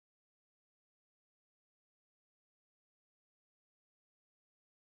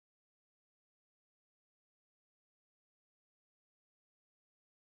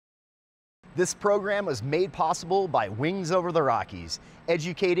This program was made possible by Wings Over the Rockies,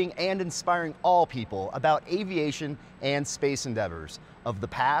 educating and inspiring all people about aviation and space endeavors of the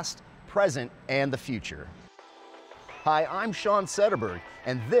past, present, and the future. Hi, I'm Sean Sederberg,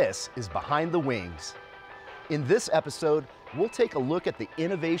 and this is Behind the Wings. In this episode, we'll take a look at the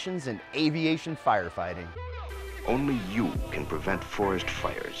innovations in aviation firefighting. Only you can prevent forest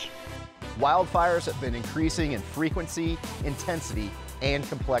fires. Wildfires have been increasing in frequency, intensity, and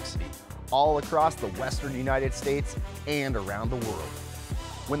complexity all across the western United States and around the world.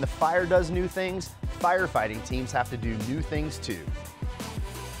 When the fire does new things, firefighting teams have to do new things too.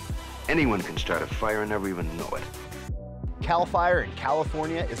 Anyone can start a fire and never even know it. Calfire in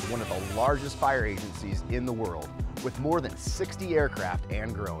California is one of the largest fire agencies in the world, with more than 60 aircraft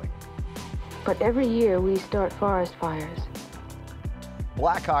and growing. But every year we start forest fires.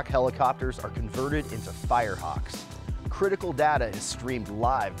 Black Hawk helicopters are converted into Firehawks. Critical data is streamed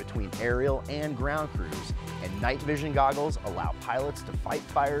live between aerial and ground crews, and night vision goggles allow pilots to fight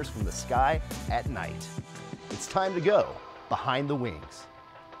fires from the sky at night. It's time to go behind the wings.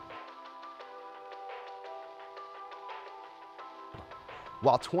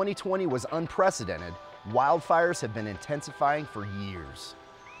 While 2020 was unprecedented, wildfires have been intensifying for years.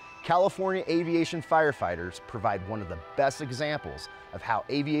 California aviation firefighters provide one of the best examples of how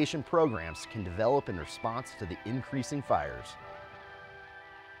aviation programs can develop in response to the increasing fires.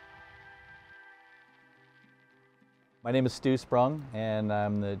 My name is Stu Sprung, and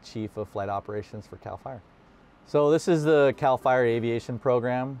I'm the Chief of Flight Operations for Calfire. So this is the Calfire Aviation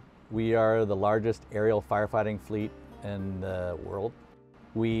program. We are the largest aerial firefighting fleet in the world.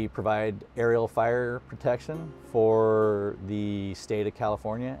 We provide aerial fire protection for the state of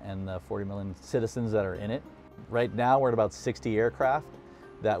California and the 40 million citizens that are in it. Right now we're at about 60 aircraft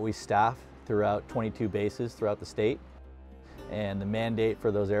that we staff throughout 22 bases throughout the state. And the mandate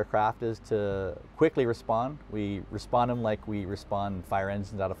for those aircraft is to quickly respond. We respond them like we respond fire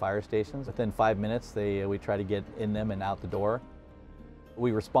engines out of fire stations. Within 5 minutes, we try to get in them and out the door.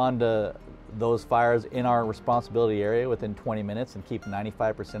 We respond to those fires in our responsibility area within 20 minutes and keep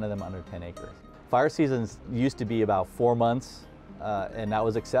 95% of them under 10 acres. Fire seasons used to be about 4 months, and that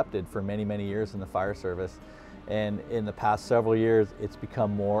was accepted for many, many years in the fire service. And in the past several years, it's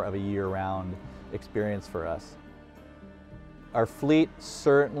become more of a year-round experience for us. Our fleet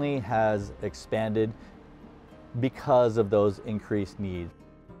certainly has expanded because of those increased needs.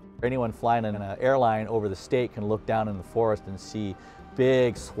 Anyone flying in an airline over the state can look down in the forest and see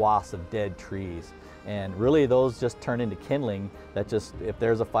big swaths of dead trees. And really those just turn into kindling that just, if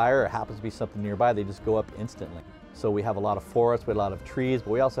there's a fire or happens to be something nearby, they just go up instantly. So we have a lot of forests, we have a lot of trees,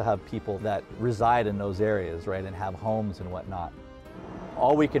 but we also have people that reside in those areas, right, and have homes and whatnot.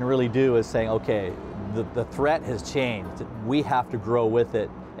 All we can really do is saying, okay, the threat has changed. We have to grow with it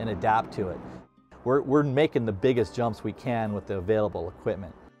and adapt to it. We're making the biggest jumps we can with the available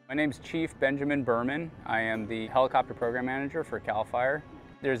equipment. My name is Chief Benjamin Berman. I am the helicopter program manager for Calfire.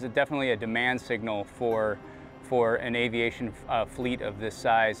 There's definitely a demand signal for an aviation fleet of this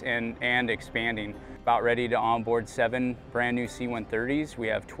size and expanding. About ready to onboard 7 brand new C-130s. We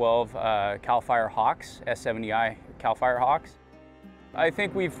have 12 Calfire Hawks, S-70i Calfire Hawks. I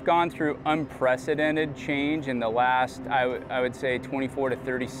think we've gone through unprecedented change in the last, I would say, 24 to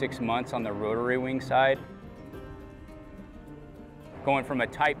 36 months on the rotary wing side. Going from a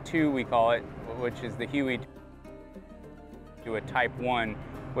Type 2, we call it, which is the Huey, to a Type 1,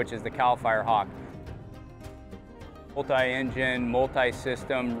 which is the Calfire Hawk. Multi-engine,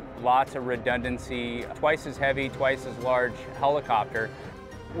 multi-system, lots of redundancy, twice as heavy, twice as large helicopter.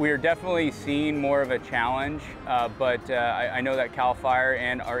 We're definitely seeing more of a challenge, but I know that Calfire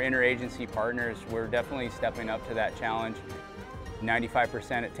and our interagency partners, we're definitely stepping up to that challenge.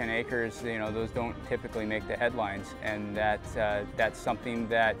 95% at 10 acres, you know, those don't typically make the headlines, and that's something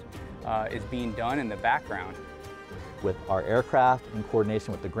that is being done in the background. With our aircraft in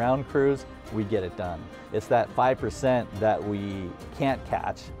coordination with the ground crews, we get it done. It's that 5% that we can't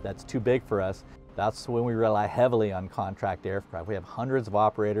catch, that's too big for us. That's when we rely heavily on contract aircraft. We have hundreds of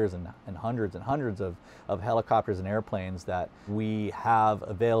operators and hundreds of helicopters and airplanes that we have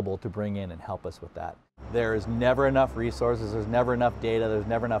available to bring in and help us with that. There's never enough resources, there's never enough data, there's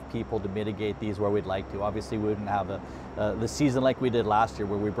never enough people to mitigate these where we'd like to. Obviously we wouldn't have the season like we did last year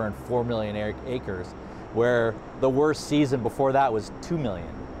where we burned 4 million acres, where the worst season before that was 2 million,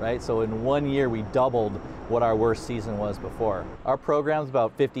 right? So in 1 year we doubled what our worst season was before. Our program's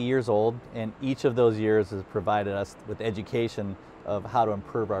about 50 years old, and each of those years has provided us with education of how to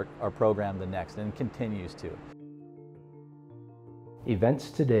improve our program the next, and continues to. Events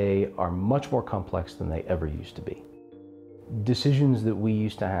today are much more complex than they ever used to be. Decisions that we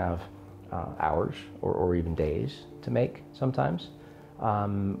used to have hours or even days to make sometimes,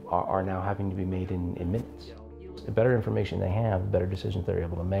 are now having to be made in minutes. The better information they have, the better decisions they're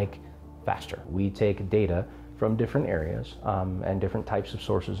able to make faster. We take data from different areas and different types of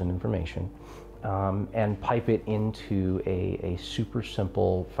sources and information and pipe it into a super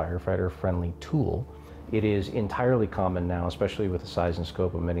simple firefighter-friendly tool. It is entirely common now, especially with the size and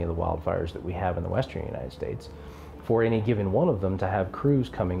scope of many of the wildfires that we have in the western United States, for any given one of them to have crews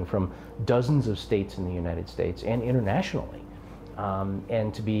coming from dozens of states in the United States and internationally.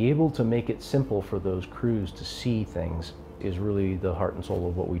 And to be able to make it simple for those crews to see things is really the heart and soul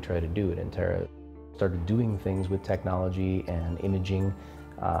of what we try to do at Intera. Started doing things with technology and imaging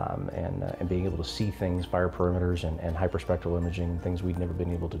and being able to see things, fire perimeters and hyperspectral imaging, things we'd never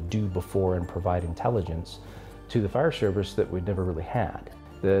been able to do before, and provide intelligence to the fire service that we'd never really had.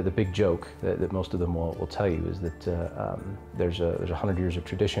 The big joke that most of them will tell you is that there's 100 years of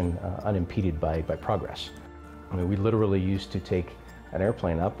tradition unimpeded by progress. I mean, we literally used to take an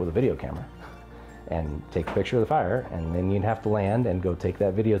airplane up with a video camera and take a picture of the fire, and then you'd have to land and go take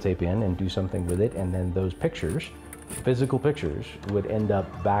that videotape in and do something with it, and then those pictures, physical pictures, would end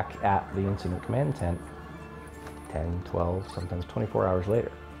up back at the incident command tent 10, 12, sometimes 24 hours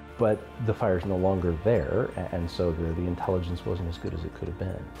later. But the fire's no longer there, and so the intelligence wasn't as good as it could have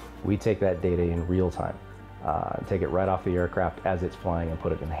been. We take that data in real time, take it right off the aircraft as it's flying and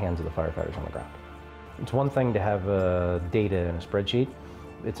put it in the hands of the firefighters on the ground. It's one thing to have data in a spreadsheet.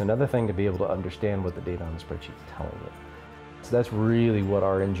 It's another thing to be able to understand what the data on the spreadsheet is telling you. So that's really what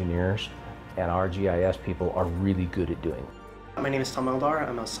our engineers and our GIS people are really good at doing. My name is Tom Eldar.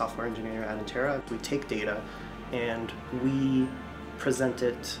 I'm a software engineer at Intera. We take data and we present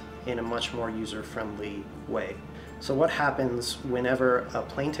it in a much more user-friendly way. So what happens whenever a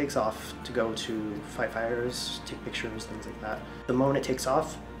plane takes off to go to fight fires, take pictures, things like that? The moment it takes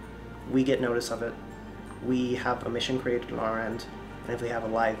off, we get notice of it. We have a mission created on our end, and if we have a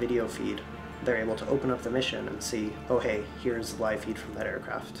live video feed, they're able to open up the mission and see, oh hey, here's the live feed from that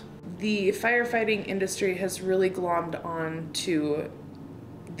aircraft. The firefighting industry has really glommed on to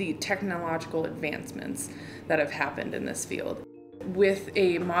the technological advancements that have happened in this field. With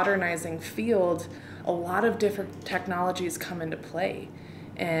a modernizing field, a lot of different technologies come into play.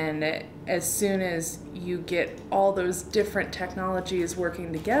 And as soon as you get all those different technologies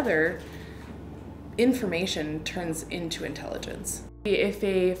working together, information turns into intelligence. If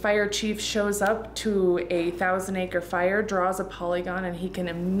a fire chief shows up to a 1,000-acre fire, draws a polygon, and he can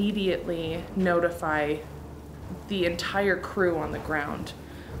immediately notify the entire crew on the ground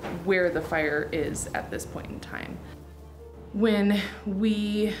where the fire is at this point in time. When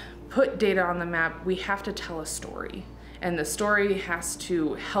we put data on the map, we have to tell a story. And the story has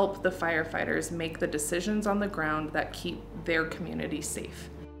to help the firefighters make the decisions on the ground that keep their community safe.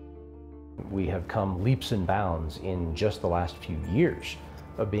 We have come leaps and bounds in just the last few years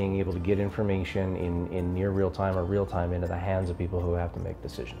of being able to get information in near real time or real time into the hands of people who have to make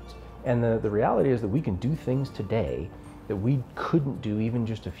decisions. And the reality is that we can do things today that we couldn't do even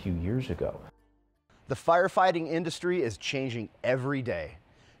just a few years ago. The firefighting industry is changing every day.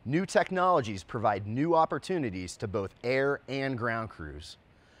 New technologies provide new opportunities to both air and ground crews.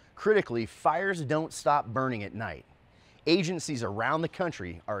 Critically, fires don't stop burning at night. Agencies around the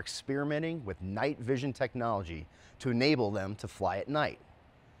country are experimenting with night vision technology to enable them to fly at night.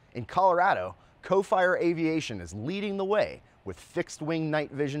 In Colorado, Calfire Aviation is leading the way with fixed-wing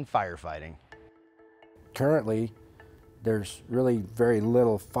night vision firefighting. Currently, there's really very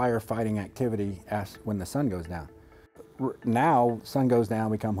little firefighting activity when the sun goes down. Now, sun goes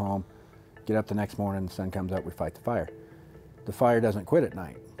down, we come home, get up the next morning, the sun comes up, we fight the fire. The fire doesn't quit at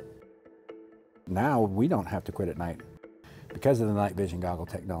night. Now, we don't have to quit at night because of the night vision goggle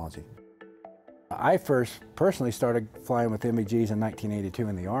technology. I first personally started flying with MVGs in 1982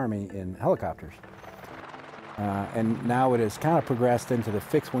 in the Army in helicopters. And now it has kind of progressed into the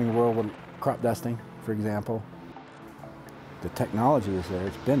fixed wing world with crop dusting, for example. The technology is there,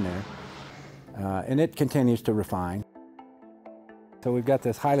 it's been there, and it continues to refine. So we've got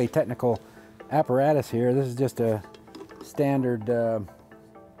this highly technical apparatus here. This is just a standard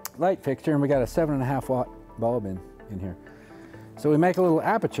light fixture, and we got a 7.5 watt bulb in here. So we make a little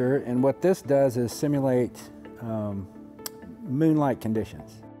aperture, and what this does is simulate moonlight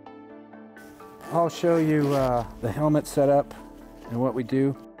conditions. I'll show you the helmet setup and what we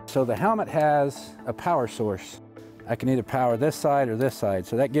do. So the helmet has a power source. I can either power this side or this side,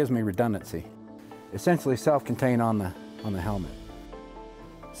 so that gives me redundancy. Essentially self-contained on the helmet.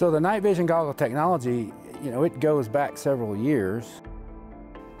 So the night vision goggle technology, it goes back several years.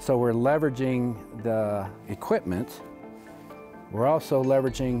 So we're leveraging the equipment We're also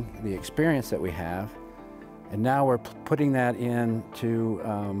leveraging the experience that we have, and now we're putting that into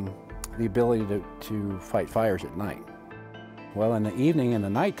the ability to fight fires at night. Well, in the evening and the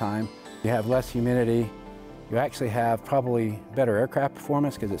nighttime, you have less humidity. You actually have probably better aircraft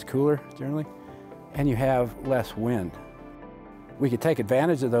performance because it's cooler generally, and you have less wind. We could take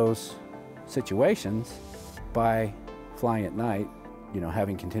advantage of those situations by flying at night,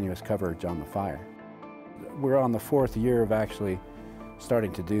 having continuous coverage on the fire. We're on the 4th year of actually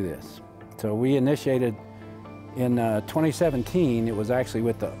starting to do this. So we initiated in 2017, it was actually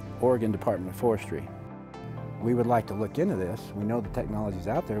with the Oregon Department of Forestry. We would like to look into this. We know the technology's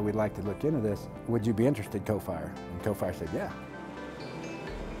out there. We'd like to look into this. Would you be interested, Calfire? And Calfire said, yeah.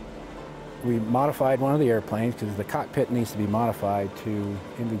 We modified one of the airplanes because the cockpit needs to be modified to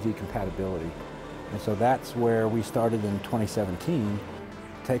NVG compatibility. And so that's where we started in 2017,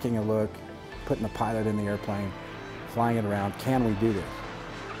 taking a look, putting a pilot in the airplane, flying it around. Can we do this?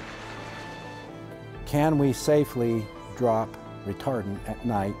 Can we safely drop retardant at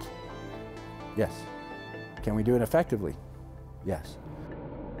night? Yes. Can we do it effectively? Yes.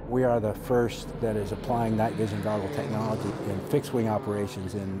 We are the first that is applying night vision goggle technology in fixed wing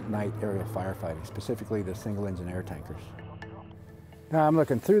operations in night aerial firefighting, specifically the single engine air tankers. Now I'm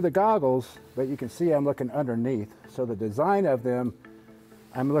looking through the goggles, but you can see I'm looking underneath. So the design of them,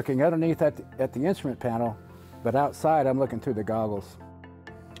 I'm looking underneath at the instrument panel, but outside I'm looking through the goggles.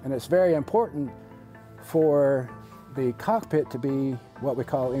 And it's very important for the cockpit to be what we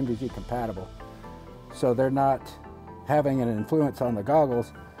call NVG compatible. So they're not having an influence on the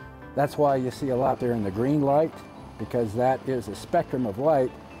goggles. That's why you see a lot there in the green light, because that is a spectrum of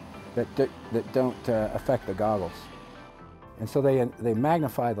light that don't affect the goggles. And so they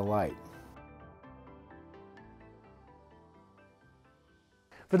magnify the light.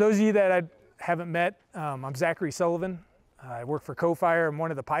 For those of you that I haven't met, I'm Zachary Sullivan. I work for Calfire. I'm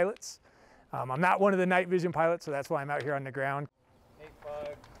one of the pilots. I'm not one of the night vision pilots, so that's why I'm out here on the ground.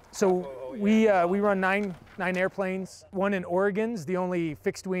 So we run nine airplanes. One in Oregon's the only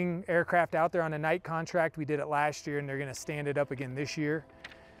fixed wing aircraft out there on a night contract. We did it last year and they're gonna stand it up again this year.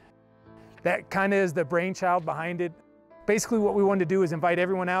 That kind of is the brainchild behind it. Basically what we wanted to do is invite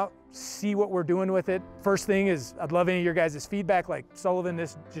everyone out, see what we're doing with it. First thing is I'd love any of your guys' feedback, like Sullivan,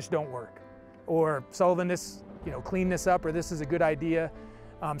 this just don't work. Or Sullivan, this, clean this up, or this is a good idea.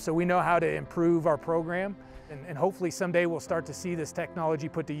 So we know how to improve our program. And hopefully someday we'll start to see this technology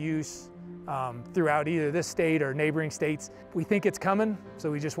put to use throughout either this state or neighboring states. We think it's coming, so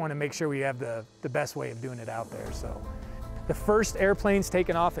we just want to make sure we have the best way of doing it out there. So the first airplane's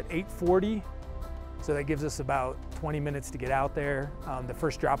taken off at 8:40, so that gives us about 20 minutes to get out there. The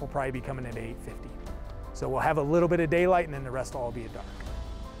first drop will probably be coming at 8:50. So we'll have a little bit of daylight and then the rest will all be at dark.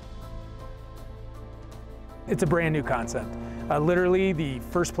 It's a brand new concept. Literally, the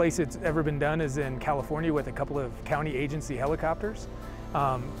first place it's ever been done is in California with a couple of county agency helicopters.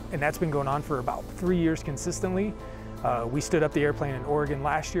 And that's been going on for about 3 years consistently. We stood up the airplane in Oregon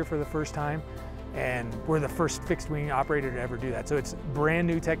last year for the first time, and we're the first fixed wing operator to ever do that. So it's brand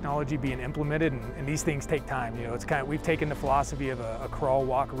new technology being implemented, and these things take time. It's we've taken the philosophy of a crawl,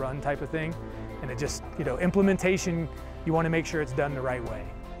 walk, run type of thing, and it just, implementation, you want to make sure it's done the right way.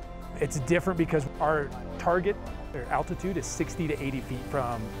 It's different because our target or altitude is 60 to 80 feet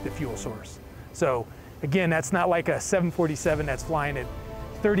from the fuel source. So again, that's not like a 747 that's flying at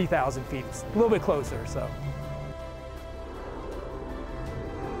 30,000 feet. It's a little bit closer, so.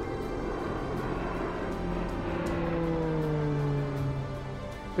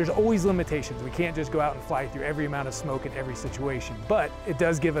 There's always limitations. We can't just go out and fly through every amount of smoke in every situation, but it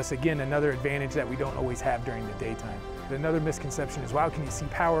does give us, again, another advantage that we don't always have during the daytime. Another misconception is, wow, can you see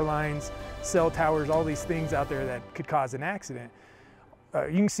power lines, cell towers, all these things out there that could cause an accident?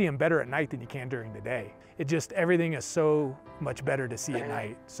 You can see them better at night than you can during the day. Everything is so much better to see at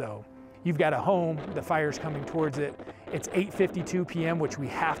night. So you've got a home, the fire's coming towards it. It's 8:52 p.m., which we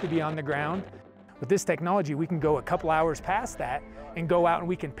have to be on the ground. With this technology, we can go a couple hours past that and go out and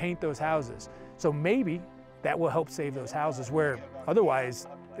we can paint those houses. So maybe that will help save those houses where otherwise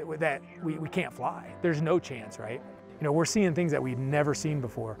we can't fly. There's no chance, right? We're seeing things that we've never seen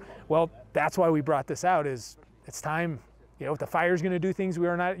before. Well, that's why we brought this out. It's time, if the fire's gonna do things we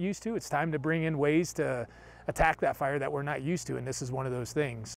are not used to, it's time to bring in ways to attack that fire that we're not used to, and this is one of those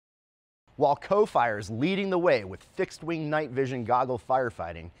things. While Calfire is leading the way with fixed wing night vision goggle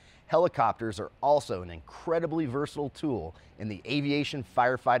firefighting, helicopters are also an incredibly versatile tool in the aviation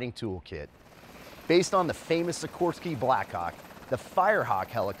firefighting toolkit. Based on the famous Sikorsky Blackhawk, the Firehawk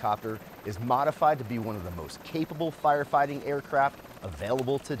helicopter is modified to be one of the most capable firefighting aircraft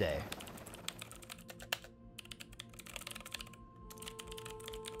available today.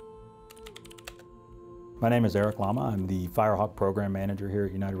 My name is Eric Lama. I'm the Firehawk program manager here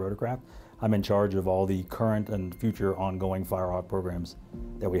at United Rotorcraft. I'm in charge of all the current and future ongoing Firehawk programs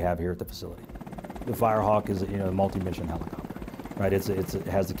that we have here at the facility. The Firehawk is a multi-mission helicopter, right? It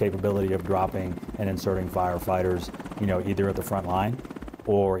has the capability of dropping and inserting firefighters, either at the front line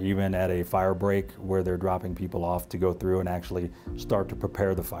or even at a fire break where they're dropping people off to go through and actually start to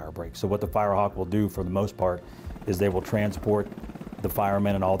prepare the fire break. So what the Firehawk will do for the most part is they will transport the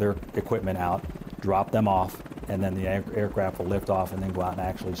firemen and all their equipment out, drop them off, and then the aircraft will lift off and then go out and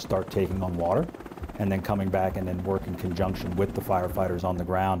actually start taking on water, and then coming back and then work in conjunction with the firefighters on the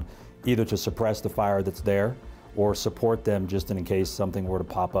ground, either to suppress the fire that's there or support them just in case something were to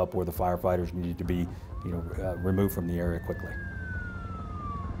pop up where the firefighters needed to be removed from the area quickly.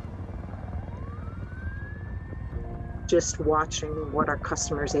 Just watching what our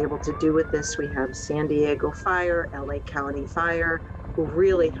customers are able to do with this. We have San Diego Fire, LA County Fire, who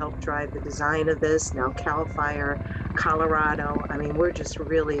really helped drive the design of this. Now Calfire, Colorado. I mean, we're just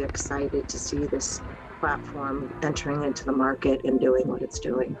really excited to see this platform entering into the market and doing what it's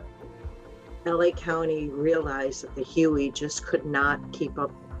doing. LA County realized that the Huey just could not keep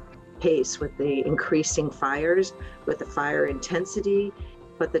up pace with the increasing fires, with the fire intensity,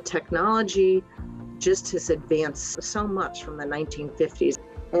 but the technology just has advanced so much from the 1950s.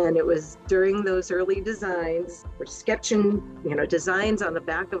 And it was during those early designs, we're sketching, designs on the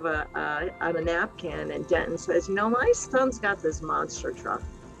back of on a napkin, and Denton says, my son's got this monster truck.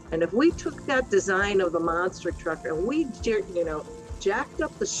 And if we took that design of the monster truck and we, jacked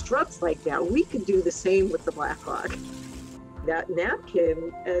up the struts like that, we could do the same with the Black Hawk. That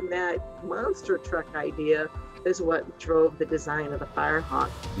napkin and that monster truck idea is what drove the design of the Firehawk.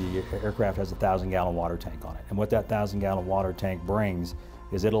 The aircraft has a 1,000-gallon water tank on it. And what that 1,000-gallon water tank brings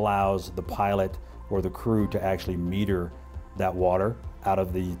is it allows the pilot or the crew to actually meter that water out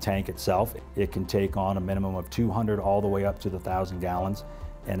of the tank itself. It can take on a minimum of 200 all the way up to the 1,000 gallons,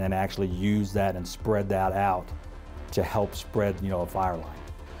 and then actually use that and spread that out to help spread, a fire line.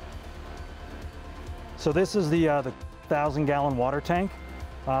 So this is the 1,000-gallon water tank.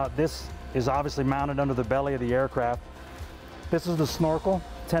 This is obviously mounted under the belly of the aircraft. This is the snorkel,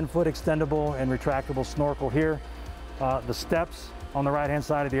 10-foot extendable and retractable snorkel here. The steps on the right-hand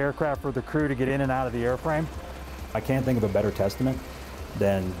side of the aircraft for the crew to get in and out of the airframe. I can't think of a better testament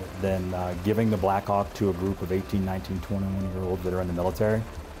than giving the Black Hawk to a group of 18, 19, 21-year-olds that are in the military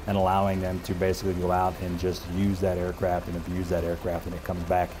and allowing them to basically go out and just use that aircraft and abuse that aircraft, and it comes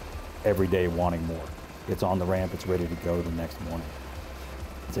back every day wanting more. It's on the ramp, it's ready to go the next morning.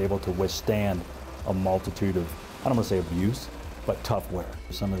 It's able to withstand a multitude of, I don't want to say abuse, but tough wear.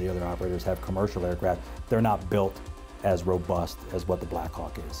 Some of the other operators have commercial aircraft. They're not built as robust as what the Black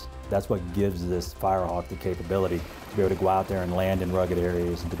Hawk is. That's what gives this Firehawk the capability to be able to go out there and land in rugged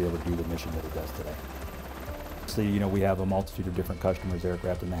areas and to be able to do the mission that it does today. So, we have a multitude of different customers'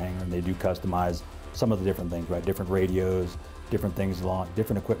 aircraft in the hangar, and they do customize some of the different things, right? Different radios, different things,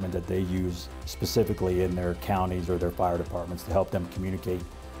 different equipment that they use specifically in their counties or their fire departments to help them communicate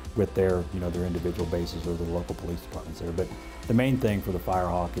with their, their individual bases or the local police departments there. But the main thing for the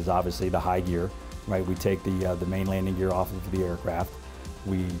Firehawk is obviously the high gear, right? We take the main landing gear off of the aircraft.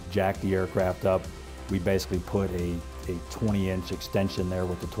 We jack the aircraft up. We basically put a 20-inch extension there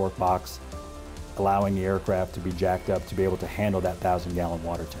with the torque box, allowing the aircraft to be jacked up to be able to handle that 1,000-gallon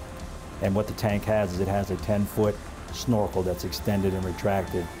water tank. And what the tank has is it has a 10-foot snorkel that's extended and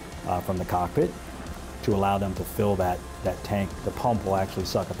retracted from the cockpit to allow them to fill that tank. The pump will actually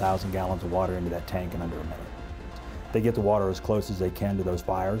suck 1,000 gallons of water into that tank in under a minute. They get the water as close as they can to those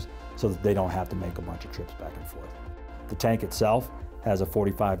fires so that they don't have to make a bunch of trips back and forth. The tank itself has a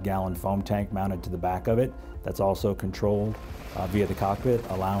 45-gallon foam tank mounted to the back of it that's also controlled via the cockpit,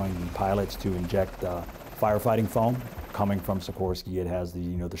 allowing pilots to inject firefighting foam coming from Sikorsky. It has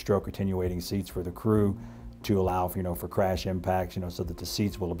the stroke attenuating seats for the crew to allow for crash impacts, so that the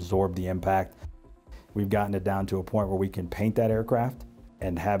seats will absorb the impact. We've gotten it down to a point where we can paint that aircraft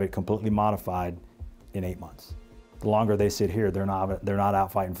and have it completely modified in 8 months. The longer they sit here, they're not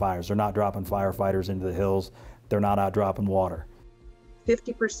out fighting fires. They're not dropping firefighters into the hills. They're not out dropping water.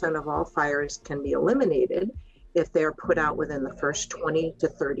 50% of all fires can be eliminated if they're put out within the first 20 to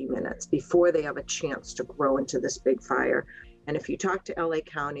 30 minutes before they have a chance to grow into this big fire. And if you talk to LA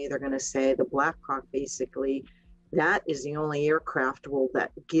County, they're going to say the Black Hawk, basically, that is the only aircraft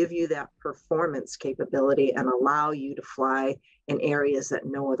that give you that performance capability and allow you to fly in areas that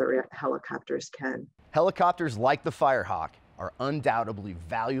no other helicopters can. Helicopters like the Firehawk are undoubtedly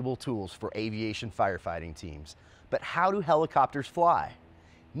valuable tools for aviation firefighting teams. But how do helicopters fly?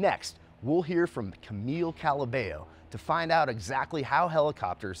 Next, we'll hear from Camille Calabello to find out exactly how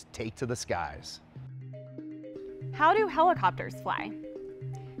helicopters take to the skies. How do helicopters fly?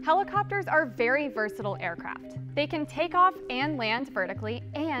 Helicopters are very versatile aircraft. They can take off and land vertically,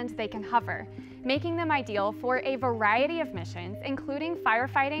 and they can hover, making them ideal for a variety of missions, including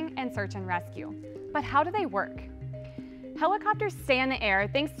firefighting and search and rescue. But how do they work? Helicopters stay in the air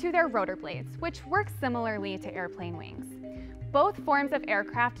thanks to their rotor blades, which work similarly to airplane wings. Both forms of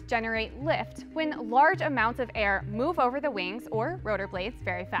aircraft generate lift when large amounts of air move over the wings or rotor blades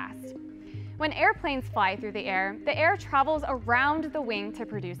very fast. When airplanes fly through the air travels around the wing to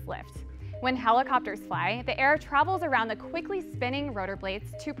produce lift. When helicopters fly, the air travels around the quickly spinning rotor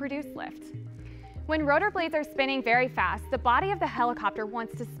blades to produce lift. When rotor blades are spinning very fast, the body of the helicopter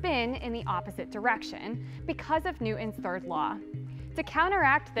wants to spin in the opposite direction because of Newton's third law. To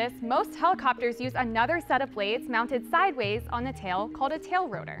counteract this, most helicopters use another set of blades mounted sideways on the tail called a tail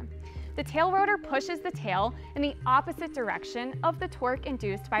rotor. The tail rotor pushes the tail in the opposite direction of the torque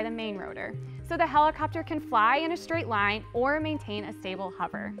induced by the main rotor, so the helicopter can fly in a straight line or maintain a stable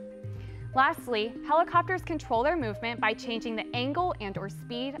hover. Lastly, helicopters control their movement by changing the angle and/or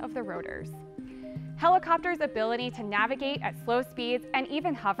speed of the rotors. Helicopters' ability to navigate at slow speeds and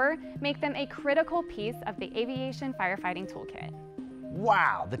even hover make them a critical piece of the aviation firefighting toolkit.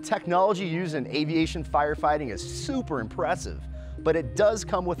 Wow, the technology used in aviation firefighting is super impressive, but it does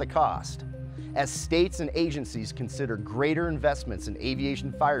come with a cost. As states and agencies consider greater investments in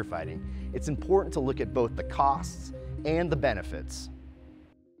aviation firefighting, it's important to look at both the costs and the benefits.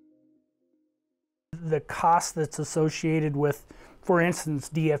 The cost that's associated with, for instance,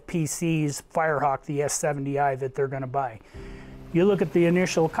 DFPC's Firehawk, the S70i that they're going to buy. You look at the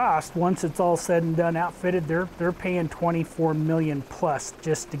initial cost, once it's all said and done, outfitted, they're paying $24 million plus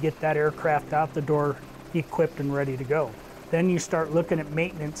just to get that aircraft out the door, equipped and ready to go. Then you start looking at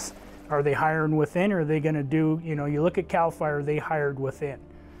maintenance. Are they hiring within, or are they going to do, you look at Calfire, they hired within.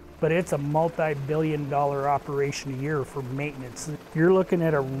 But it's a multi-billion-dollar operation a year for maintenance. If you're looking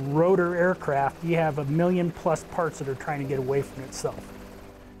at a rotor aircraft, you have 1 million plus parts that are trying to get away from itself.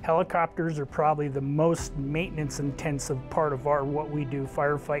 Helicopters are probably the most maintenance-intensive part of what we do,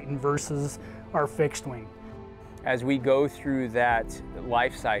 firefighting, versus our fixed wing. As we go through that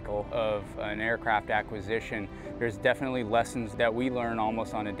life cycle of an aircraft acquisition, there's definitely lessons that we learn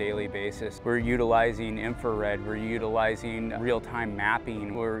almost on a daily basis. We're utilizing infrared, we're utilizing real-time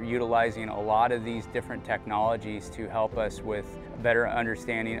mapping, we're utilizing a lot of these different technologies to help us with a better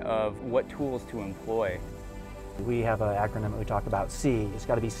understanding of what tools to employ. We have an acronym that we talk about C. It's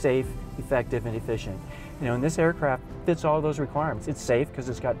got to be safe, effective, and efficient. And this aircraft fits all those requirements. It's safe because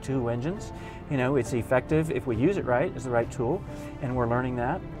it's got 2 engines. It's effective if we use it right, it's the right tool, and we're learning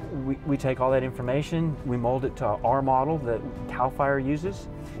that. We take all that information, we mold it to our model that Calfire uses,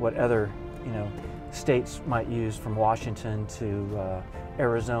 what other states might use from Washington to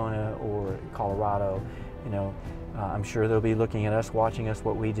Arizona or Colorado. I'm sure they'll be looking at us, watching us,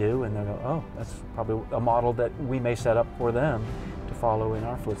 what we do, and they'll go, oh, that's probably a model that we may set up for them to follow in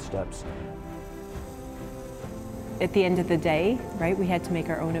our footsteps. At the end of the day, right, we had to make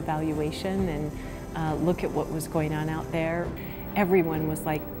our own evaluation and look at what was going on out there. Everyone was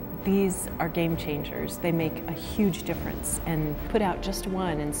like, these are game changers. They make a huge difference. And put out just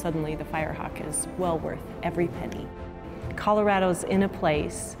one, and suddenly the Firehawk is well worth every penny. Colorado's in a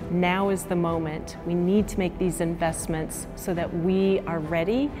place. Now is the moment. We need to make these investments so that we are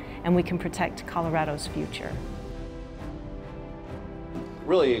ready and we can protect Colorado's future.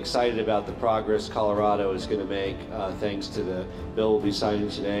 Really excited about the progress Colorado is going to make thanks to the bill we'll be signing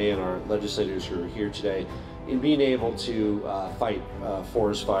today and our legislators who are here today in being able to fight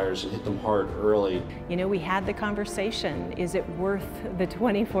forest fires and hit them hard early. We had the conversation, is it worth the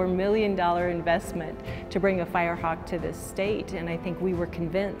 $24 million investment to bring a Firehawk to this state? And I think we were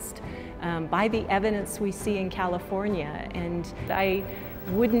convinced by the evidence we see in California. And I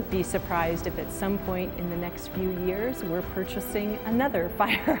wouldn't be surprised if at some point in the next few years we're purchasing another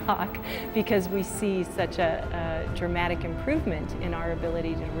Firehawk because we see such a dramatic improvement in our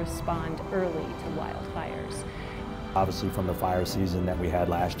ability to respond early to wildfires. Obviously from the fire season that we had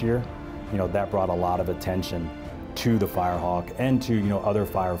last year, that brought a lot of attention to the Firehawk and to other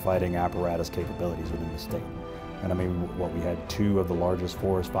firefighting apparatus capabilities within the state. And I mean, we had 2 of the largest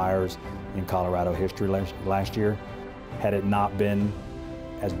forest fires in Colorado history last year. Had it not been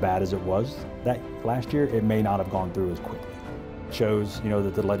as bad as it was that last year, it may not have gone through as quickly. It shows,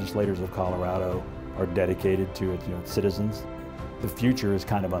 that the legislators of Colorado are dedicated to its citizens. The future is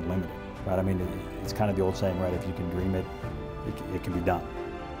kind of unlimited, right? I mean, it's kind of the old saying, right? If you can dream it, it can be done.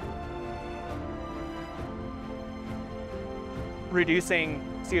 Reducing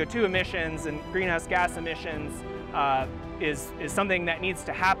CO2 emissions and greenhouse gas emissions is something that needs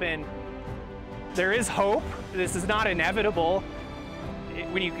to happen there is hope. This is not inevitable.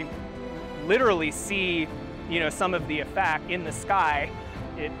 When you can literally see, some of the effect in the sky,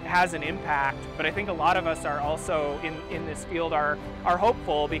 it has an impact. But I think a lot of us are also in this field are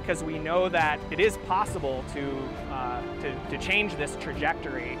hopeful because we know that it is possible to change this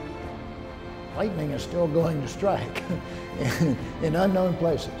trajectory. Lightning is still going to strike in unknown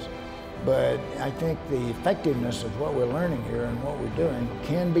places. But I think the effectiveness of what we're learning here and what we're doing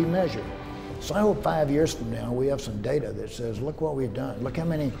can be measured. So I hope 5 years from now we have some data that says, look what we've done. Look how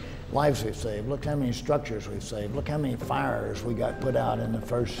many lives we've saved. Look how many structures we've saved. Look how many fires we got put out in the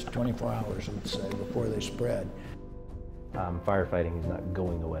first 24 hours, let's say, before they spread. Firefighting is not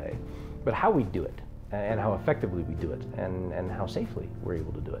going away. But how we do it, and how effectively we do it, and how safely we're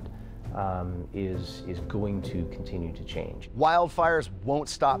able to do it, is going to continue to change. Wildfires won't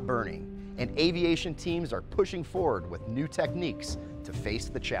stop burning, and aviation teams are pushing forward with new techniques to face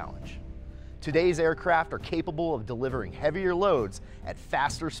the challenge. Today's aircraft are capable of delivering heavier loads at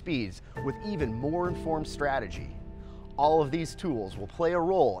faster speeds with even more informed strategy. All of these tools will play a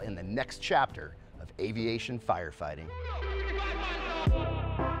role in the next chapter of aviation firefighting.